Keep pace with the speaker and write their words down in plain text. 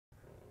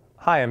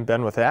Hi, I'm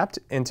Ben with Apt,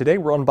 and today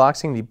we're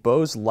unboxing the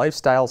Bose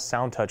Lifestyle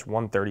SoundTouch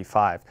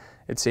 135.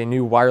 It's a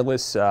new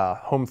wireless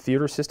home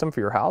theater system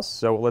for your house,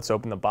 so let's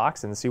open the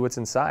box and see what's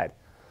inside.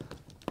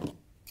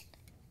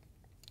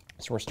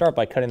 So we'll start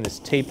by cutting this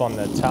tape on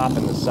the top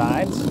and the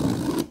sides.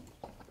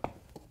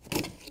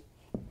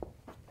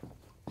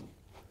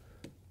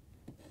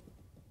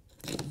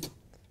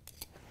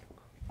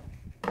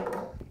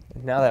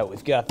 And now that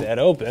we've got that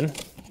open,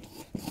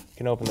 we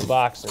can open the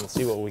box and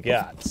see what we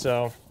got.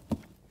 So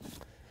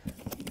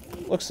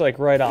looks like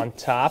right on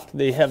top,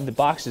 they have the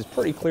box is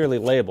pretty clearly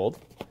labeled.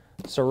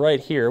 So right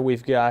here,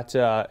 we've got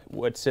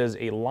what says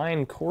a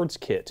line cords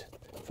kit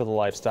for the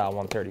Lifestyle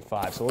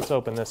 135. So let's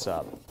open this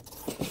up.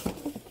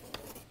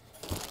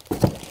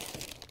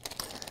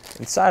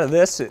 Inside of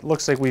this, it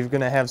looks like we're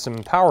going to have some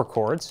power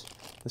cords.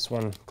 This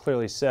one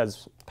clearly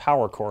says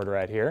power cord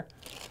right here.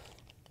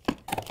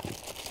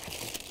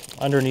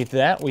 Underneath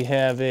that, we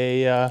have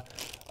a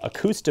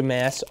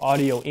Acoustimass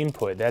audio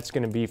input. That's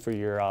going to be for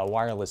your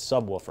wireless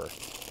subwoofer.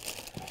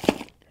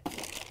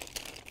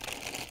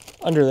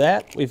 Under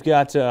that, we've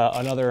got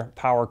another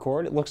power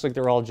cord. It looks like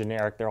they're all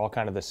generic. They're all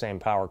kind of the same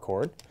power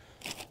cord.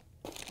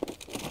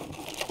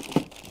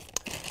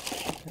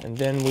 And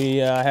then we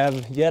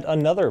have yet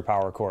another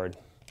power cord.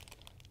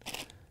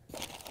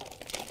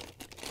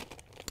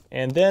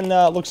 And then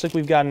looks like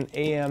we've got an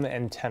AM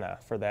antenna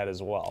for that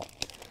as well.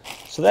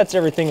 So that's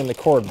everything in the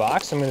cord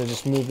box. I'm going to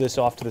just move this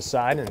off to the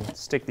side and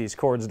stick these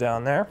cords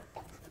down there.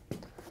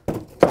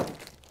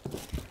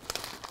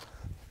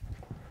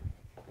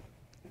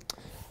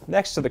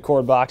 Next to the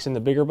cord box in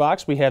the bigger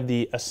box, we have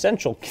the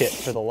essential kit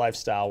for the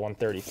Lifestyle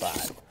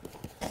 135.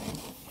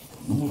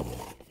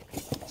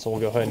 So we'll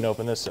go ahead and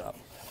open this up.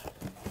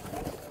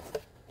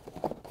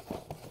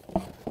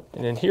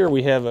 And in here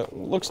we have,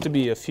 looks to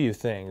be a few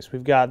things.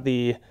 We've got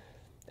the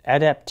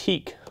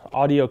Adaptique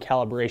audio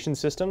calibration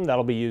system.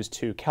 That'll be used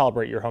to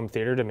calibrate your home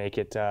theater to make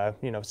it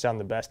sound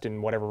the best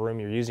in whatever room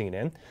you're using it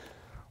in.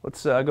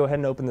 Let's go ahead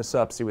and open this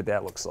up, see what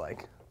that looks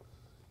like.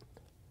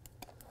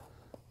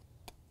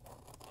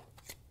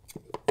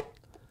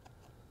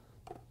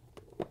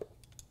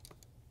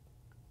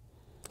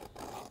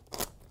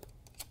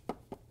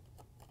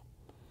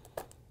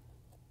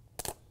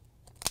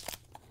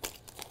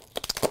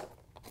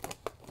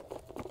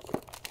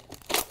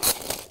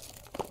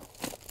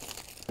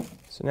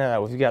 So now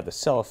that we've got the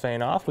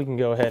cellophane off, we can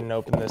go ahead and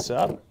open this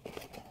up.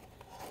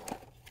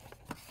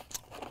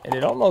 And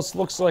it almost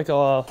looks like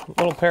a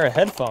little pair of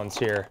headphones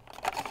here.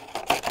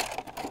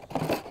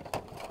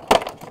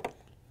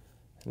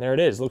 And there it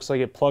is. Looks like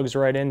it plugs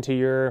right into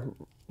your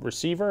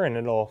receiver and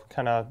it'll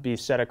kind of be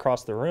set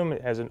across the room.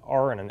 It has an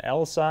R and an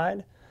L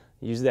side.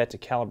 Use that to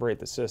calibrate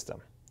the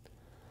system.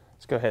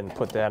 Let's go ahead and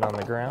put that on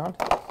the ground.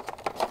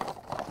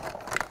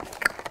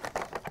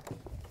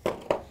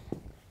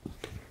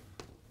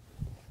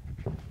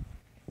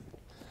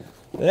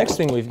 The next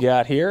thing we've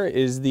got here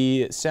is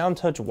the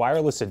SoundTouch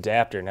wireless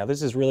adapter. Now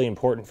this is really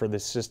important for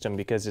this system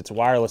because it's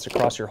wireless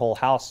across your whole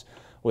house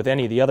with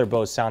any of the other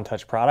Bose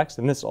SoundTouch products,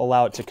 and this will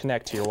allow it to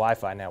connect to your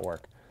Wi-Fi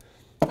network.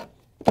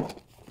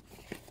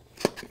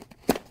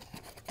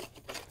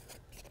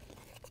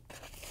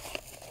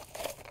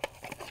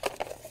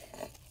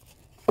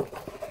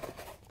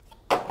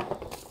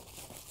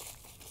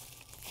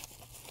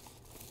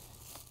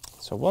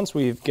 So once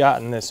we've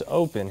gotten this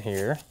open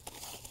here,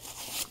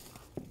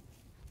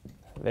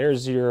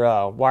 there's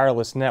your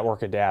wireless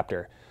network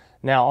adapter.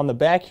 Now on the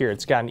back here,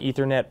 it's got an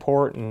Ethernet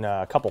port and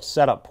a couple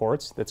setup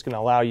ports that's going to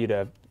allow you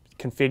to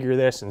configure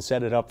this and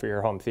set it up for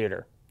your home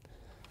theater.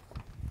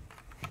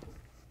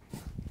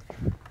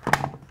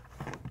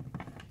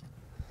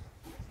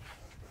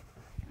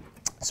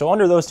 So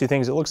under those two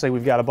things, it looks like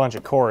we've got a bunch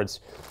of cords.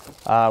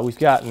 We've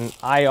got an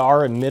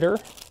IR emitter.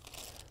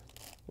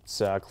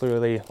 It's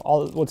clearly,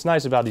 what's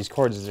nice about these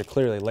cords is they're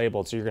clearly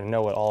labeled, so you're going to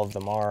know what all of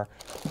them are.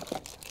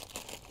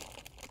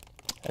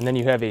 And then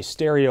you have a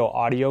stereo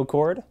audio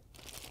cord.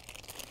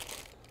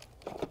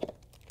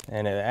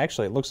 And it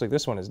looks like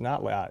this one is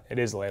not, it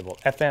is labeled,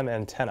 FM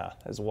antenna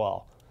as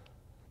well.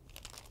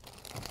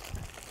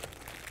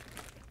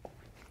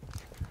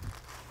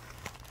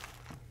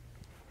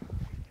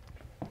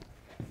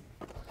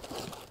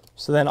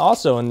 So then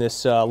also in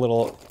this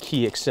little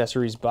key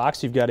accessories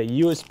box, you've got a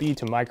USB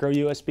to micro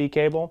USB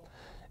cable.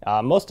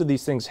 Most of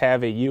these things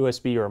have a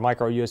USB or a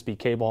micro USB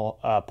cable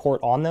port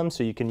on them,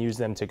 so you can use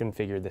them to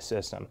configure the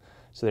system.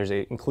 So there's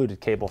an included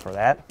cable for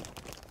that.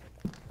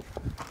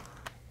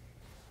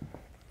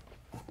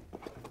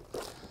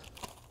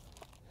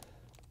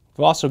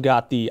 We've also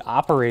got the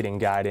operating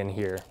guide in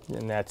here,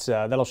 and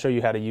that'll show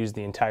you how to use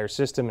the entire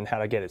system and how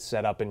to get it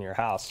set up in your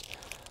house.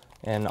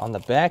 And on the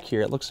back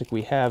here, it looks like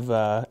we have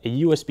a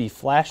USB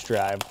flash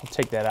drive. I'll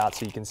take that out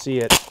so you can see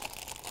it.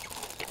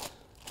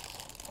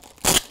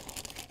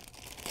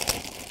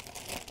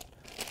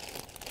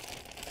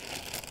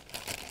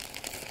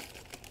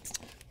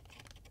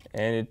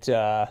 And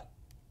let's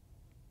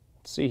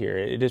see here,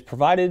 it is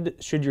provided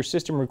should your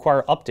system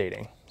require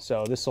updating.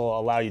 So this will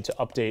allow you to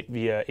update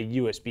via a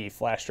USB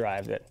flash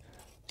drive that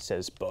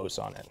says Bose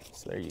on it.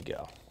 So there you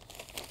go.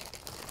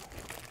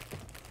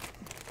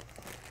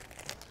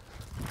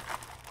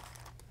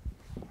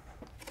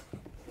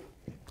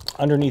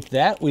 Underneath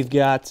that, we've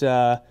got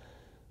what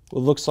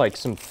looks like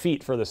some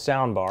feet for the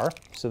sound bar.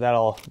 So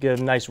that'll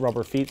give nice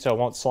rubber feet so it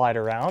won't slide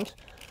around.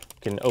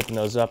 You can open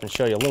those up and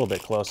show you a little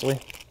bit closely.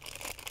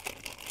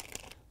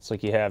 It's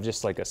like you have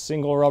just like a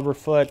single rubber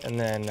foot and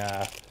then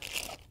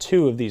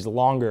two of these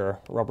longer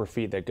rubber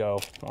feet that go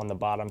on the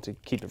bottom to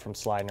keep it from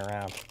sliding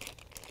around.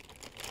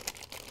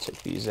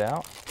 Take these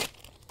out.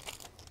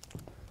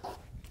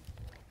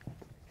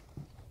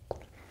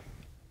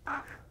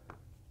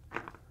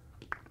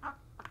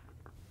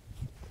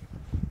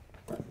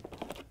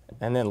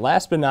 And then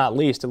last but not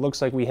least, it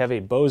looks like we have a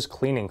Bose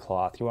cleaning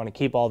cloth. You want to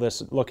keep all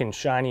this looking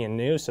shiny and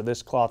new, so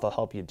this cloth will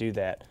help you do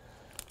that.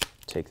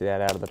 Take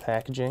that out of the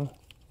packaging.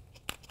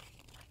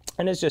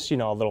 And it's just, you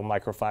know, a little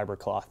microfiber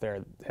cloth there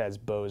that has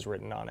Bose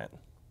written on it.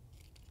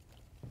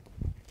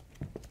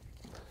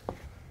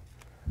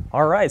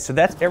 All right, so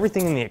that's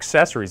everything in the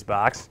accessories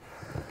box.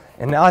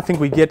 And now I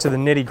think we get to the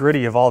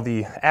nitty-gritty of all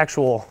the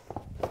actual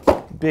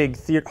big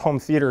home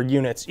theater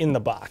units in the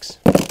box.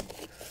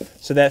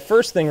 So that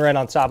first thing right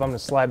on top, I'm going to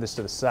slide this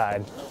to the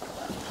side.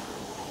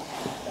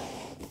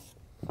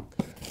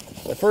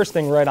 The first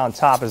thing right on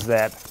top is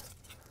that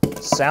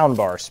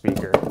soundbar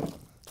speaker.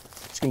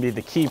 It's going to be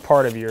the key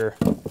part of your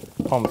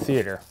home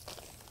theater.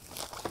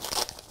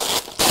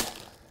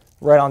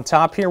 Right on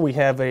top here we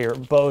have a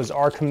Bose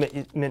Our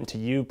Commitment to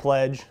You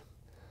pledge.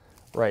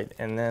 Right,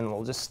 and then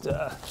we'll just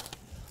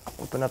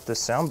open up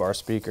this soundbar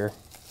speaker.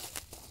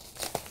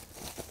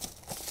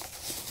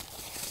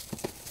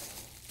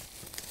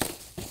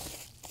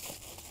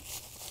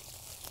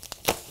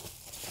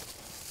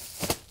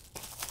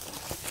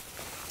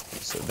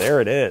 So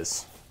there it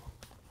is.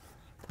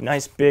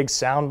 Nice big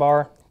sound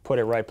bar. Put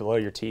it right below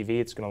your TV.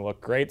 It's going to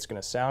look great. It's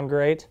going to sound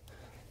great.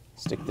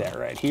 Stick that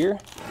right here.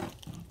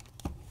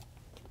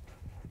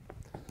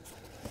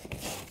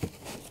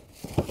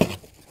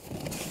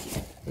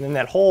 And then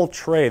that whole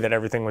tray that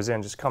everything was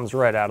in just comes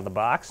right out of the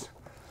box.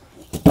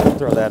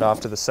 Throw that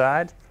off to the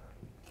side.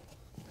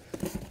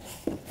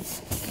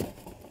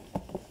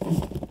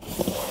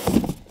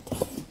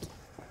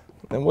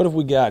 And what have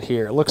we got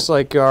here? It looks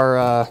like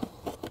our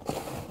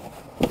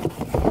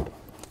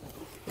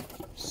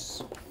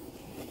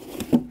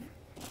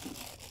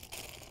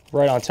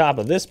right on top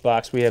of this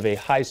box, we have a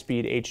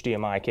high-speed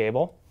HDMI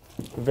cable.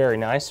 Very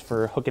nice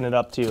for hooking it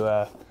up to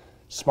a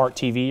smart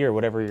TV or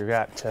whatever you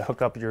got to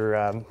hook up your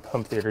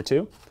home theater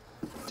to.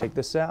 Take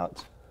this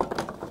out.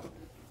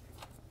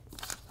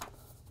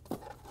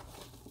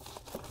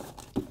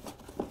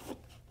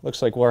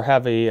 Looks like we'll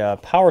have a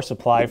power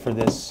supply for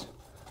this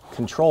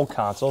control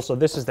console. So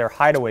this is their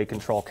hideaway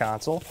control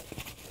console.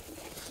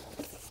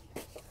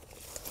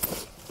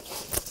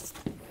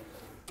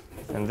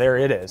 And there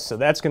it is. So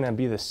that's going to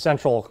be the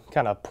central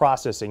kind of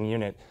processing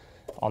unit.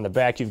 On the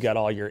back, you've got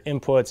all your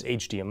inputs,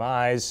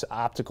 HDMIs,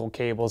 optical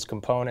cables,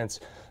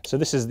 components. So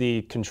this is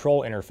the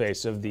control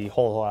interface of the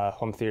whole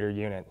home theater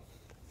unit.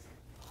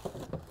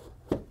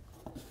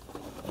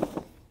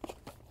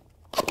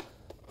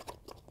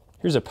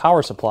 Here's a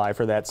power supply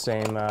for that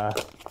same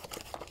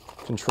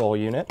control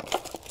unit.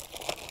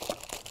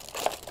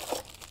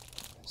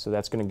 So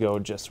that's going to go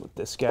just with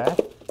this guy.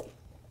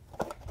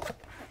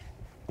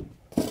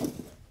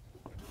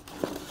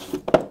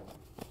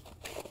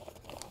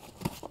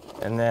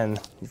 And then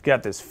you've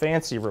got this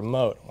fancy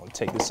remote. I'll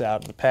take this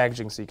out of the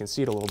packaging so you can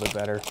see it a little bit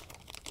better.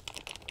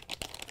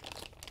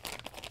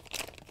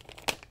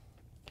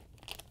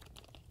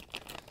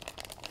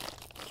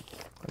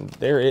 And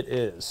there it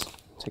is.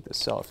 Take the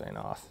cellophane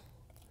off.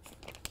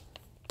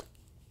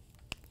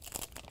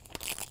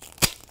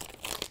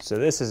 So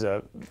this is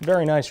a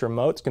very nice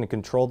remote. It's going to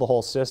control the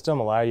whole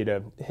system, allow you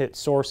to hit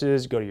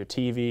sources, go to your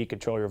TV,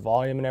 control your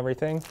volume and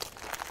everything.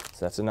 So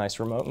that's a nice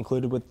remote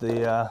included with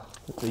the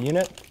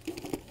unit.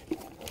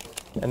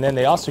 And then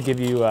they also give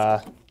you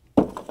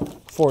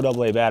 4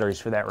 AA batteries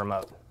for that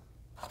remote.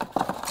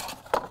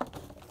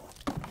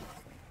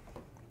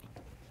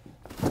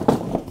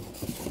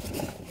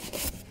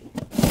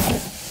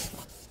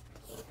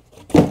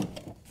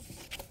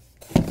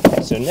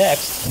 So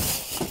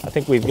next, I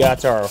think we've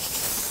got our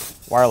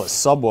wireless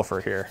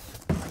subwoofer here.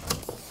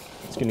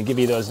 It's going to give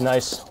you those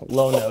nice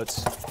low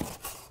notes.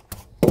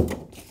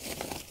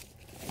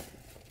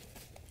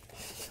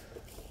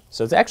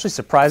 So it's actually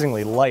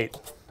surprisingly light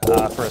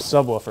for a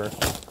subwoofer,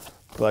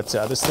 but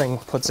this thing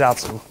puts out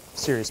some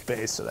serious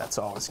bass, so that's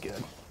always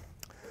good.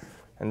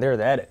 And there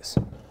that is.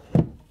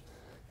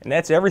 And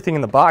that's everything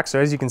in the box. So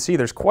as you can see,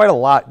 there's quite a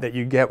lot that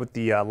you get with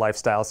the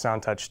Lifestyle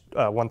SoundTouch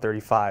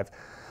 135.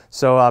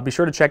 So be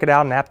sure to check it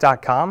out on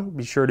app.com.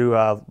 Be sure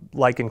to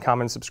like and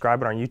comment and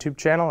subscribe on our YouTube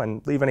channel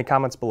and leave any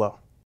comments below.